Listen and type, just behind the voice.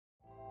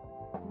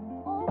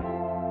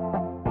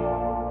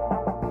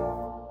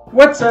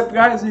What's up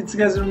guys, it's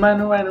Gus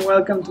Romano and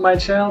welcome to my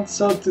channel.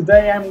 So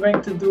today I'm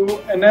going to do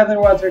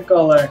another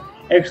watercolor.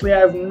 Actually I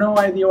have no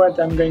idea what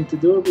I'm going to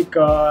do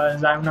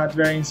because I'm not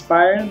very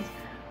inspired.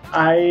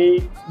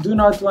 I do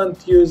not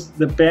want to use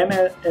the pen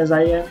as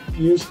I am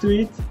used to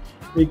it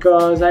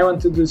because I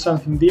want to do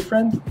something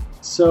different.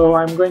 So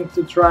I'm going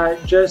to try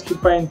just to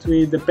paint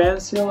with the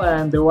pencil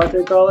and the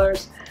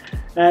watercolors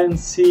and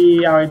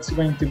see how it's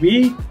going to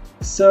be.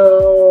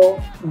 So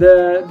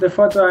the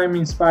photo I'm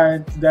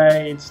inspired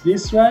today is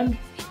this one.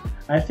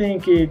 I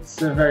think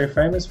it's a very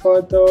famous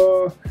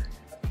photo.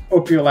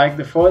 Hope you like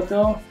the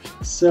photo.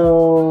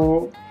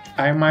 So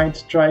I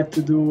might try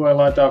to do a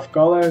lot of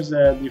colors,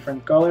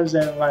 different colors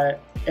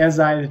as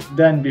I've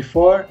done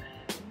before.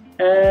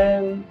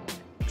 And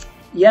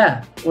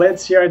yeah,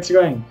 let's see how it's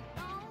going.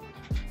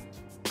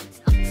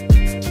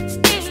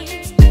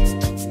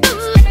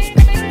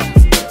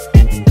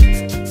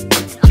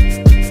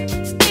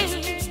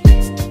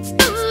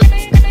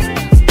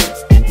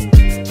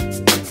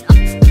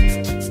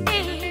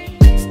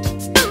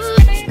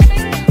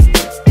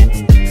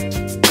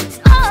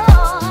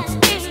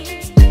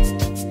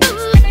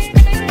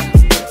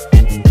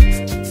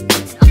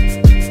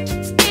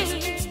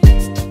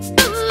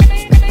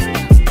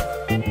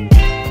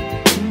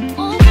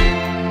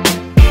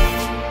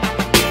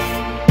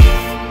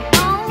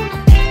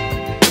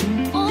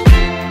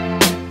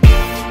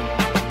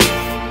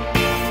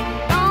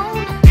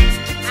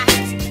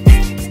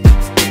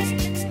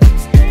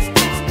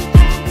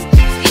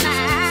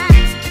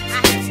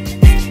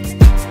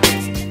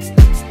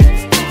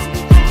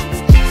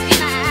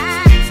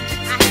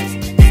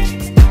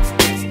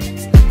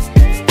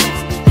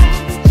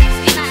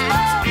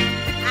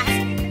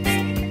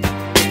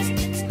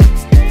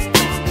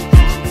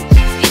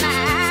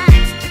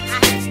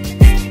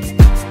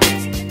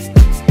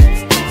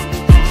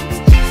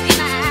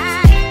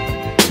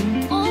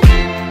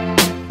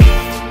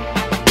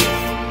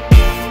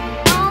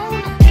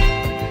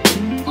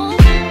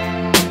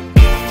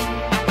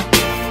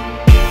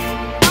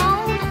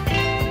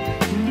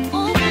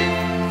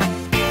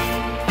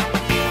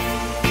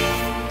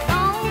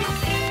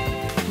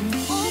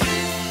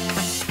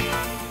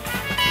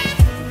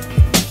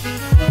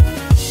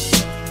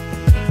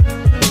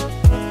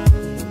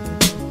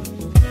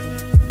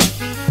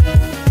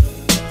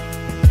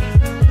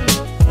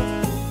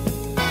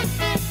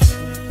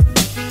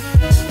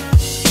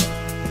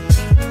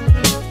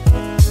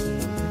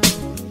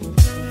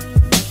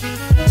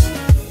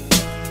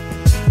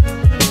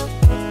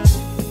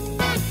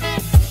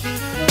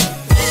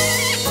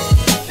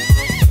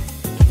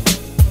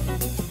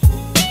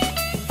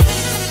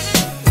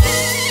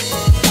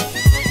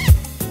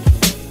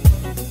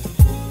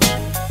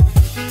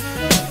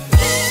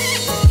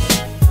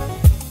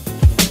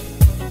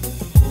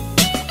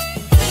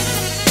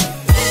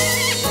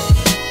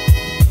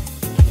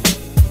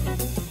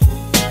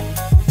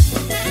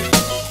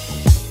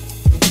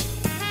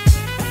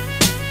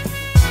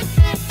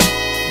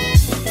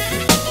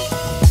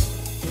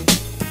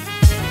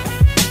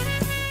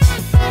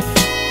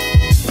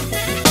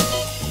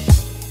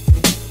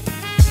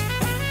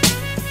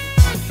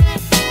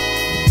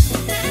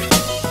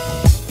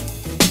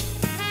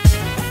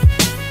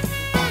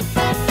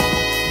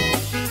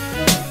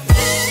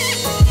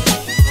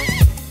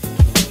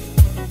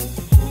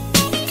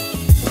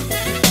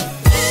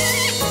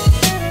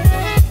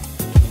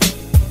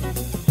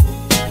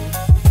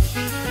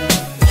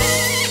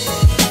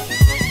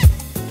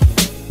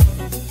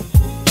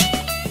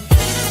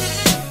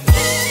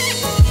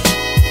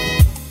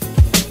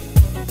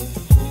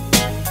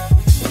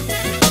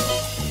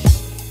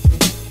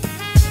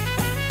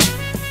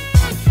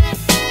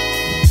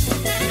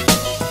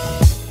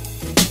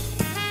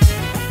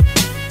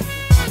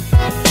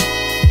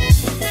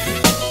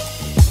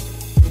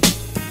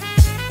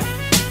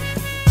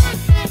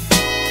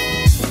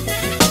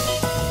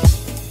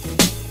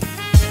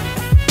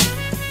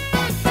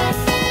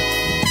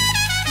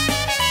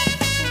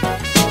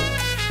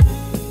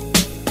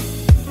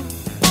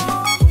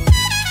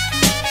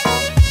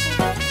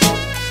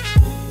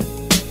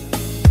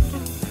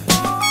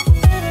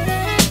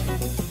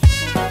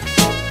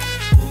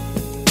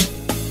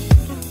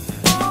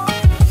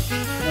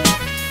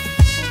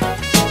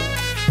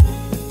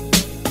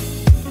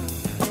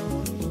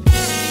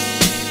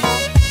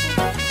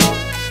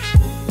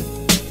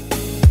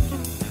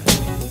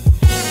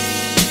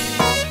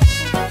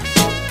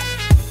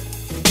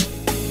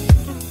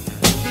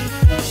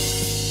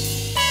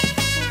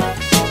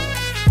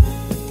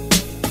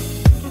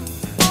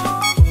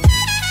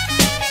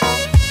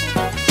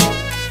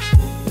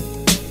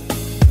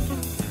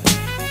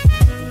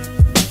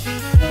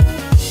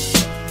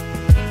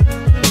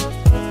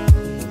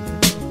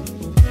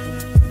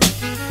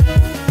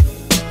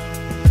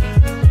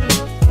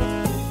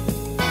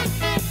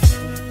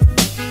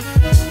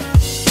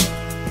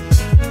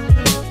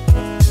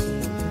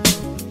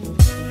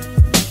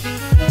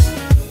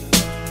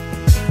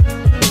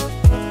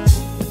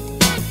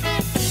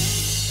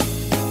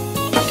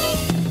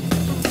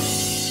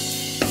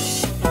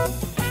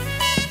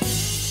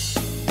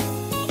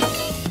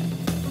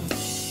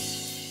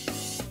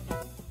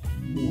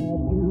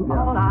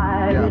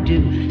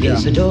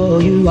 just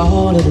adore you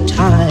all of the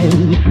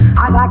time.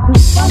 I like to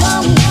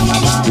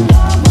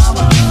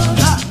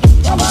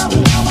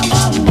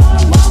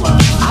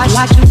I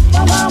like to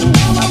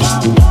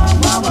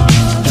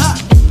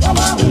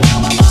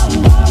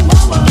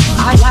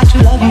I like to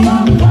love you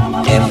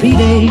every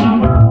day.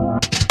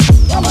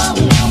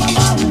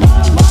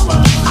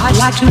 I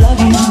like to love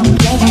you,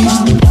 love you.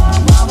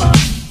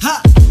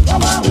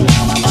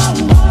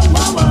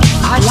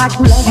 I like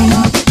to love you,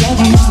 love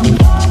you.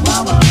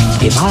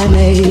 If I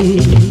may,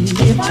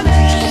 if I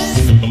may.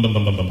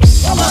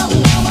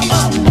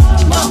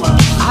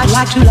 I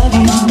like to love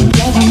you,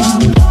 love you.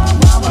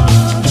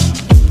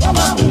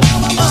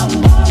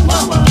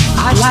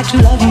 I like to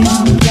love you,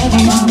 love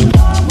you.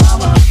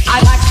 I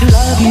like to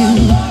love you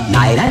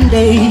night and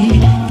day.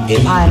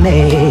 If I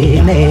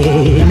may,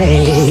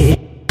 may.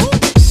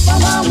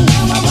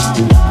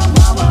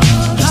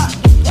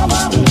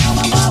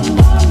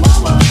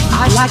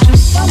 I like to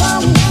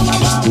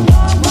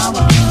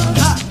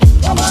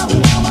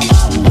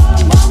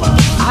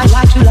I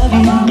like to love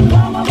you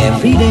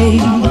every day.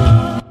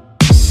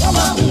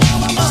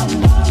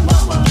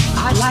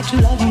 I like to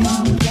love you,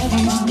 love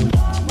you.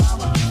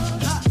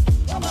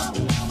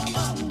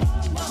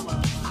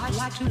 I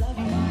like to love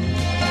you.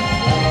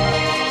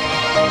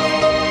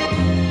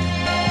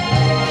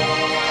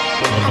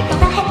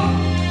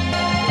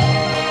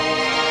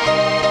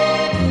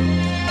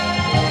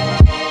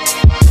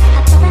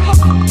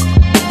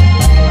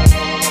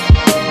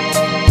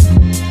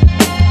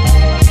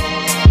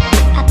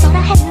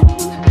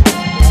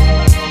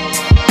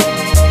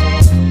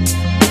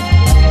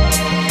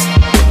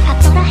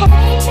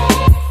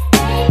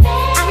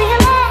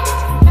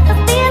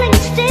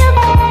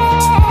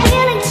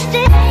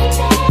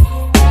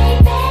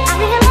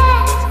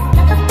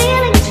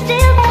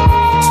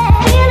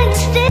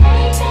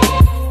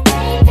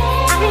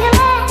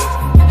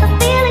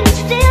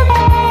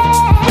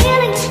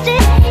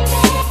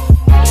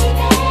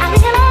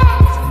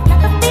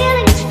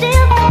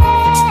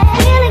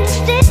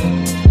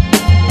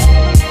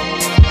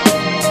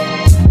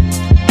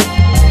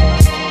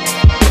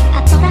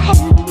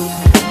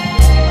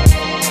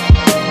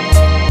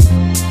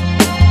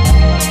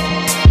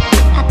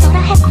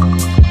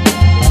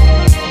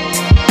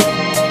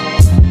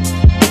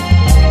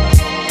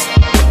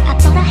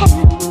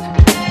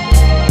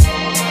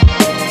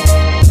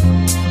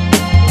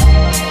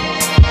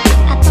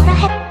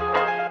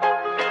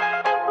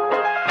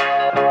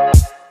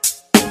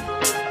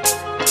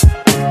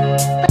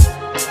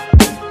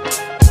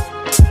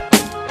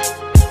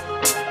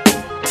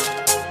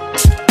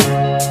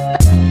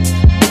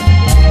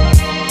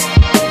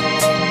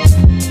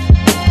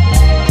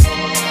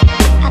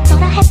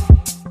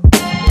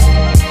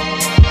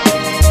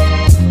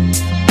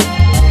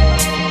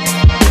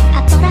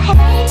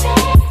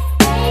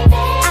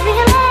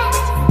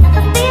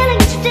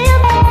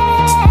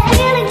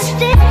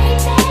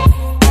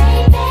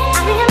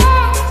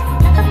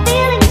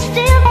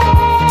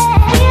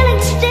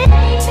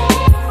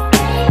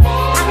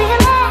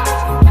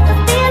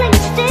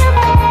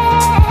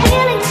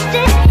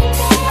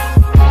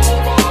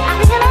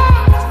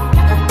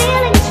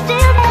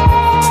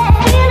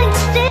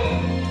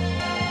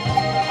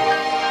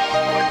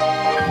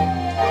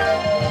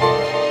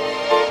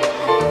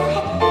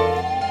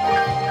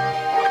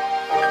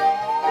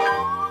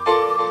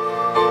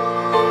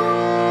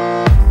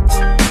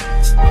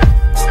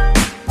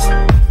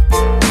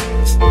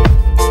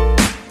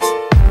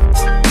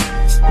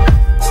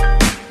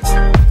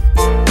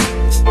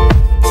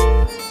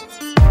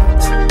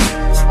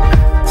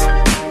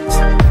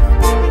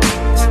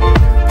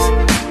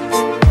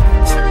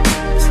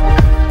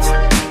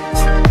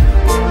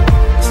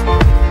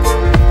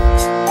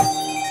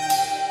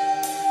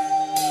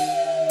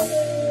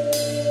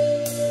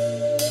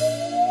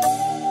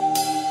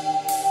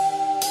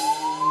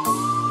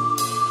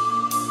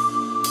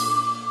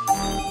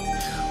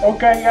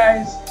 Okay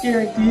guys,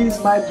 here it is,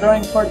 my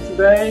drawing for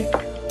today.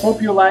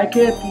 Hope you like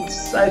it.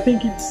 I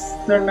think it's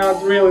turned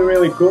out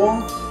really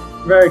cool,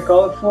 very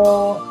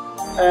colorful,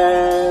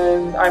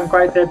 and I'm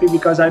quite happy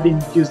because I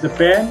didn't use the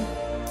pen.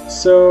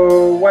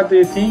 So what do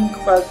you think?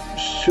 But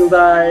should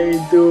I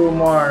do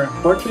more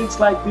portraits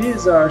like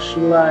this, or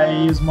should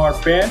I use more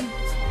pen?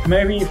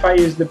 Maybe if I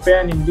use the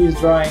pen in this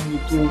drawing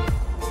it will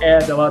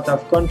add a lot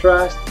of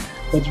contrast,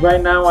 but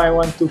right now I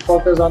want to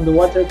focus on the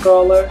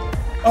watercolor.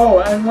 Oh,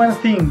 and one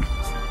thing,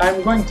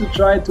 I'm going to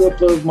try to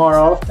upload more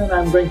often.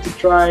 I'm going to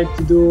try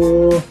to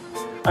do,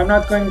 I'm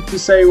not going to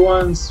say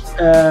once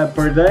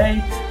per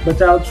day,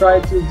 but I'll try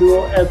to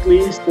do at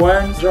least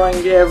one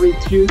drawing every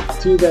two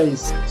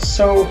days.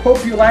 So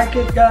hope you like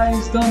it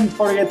guys. Don't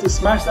forget to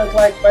smash that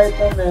like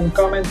button and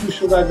comment who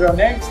should I draw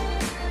next.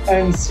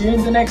 And see you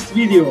in the next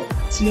video.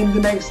 See you in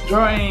the next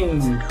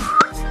drawing.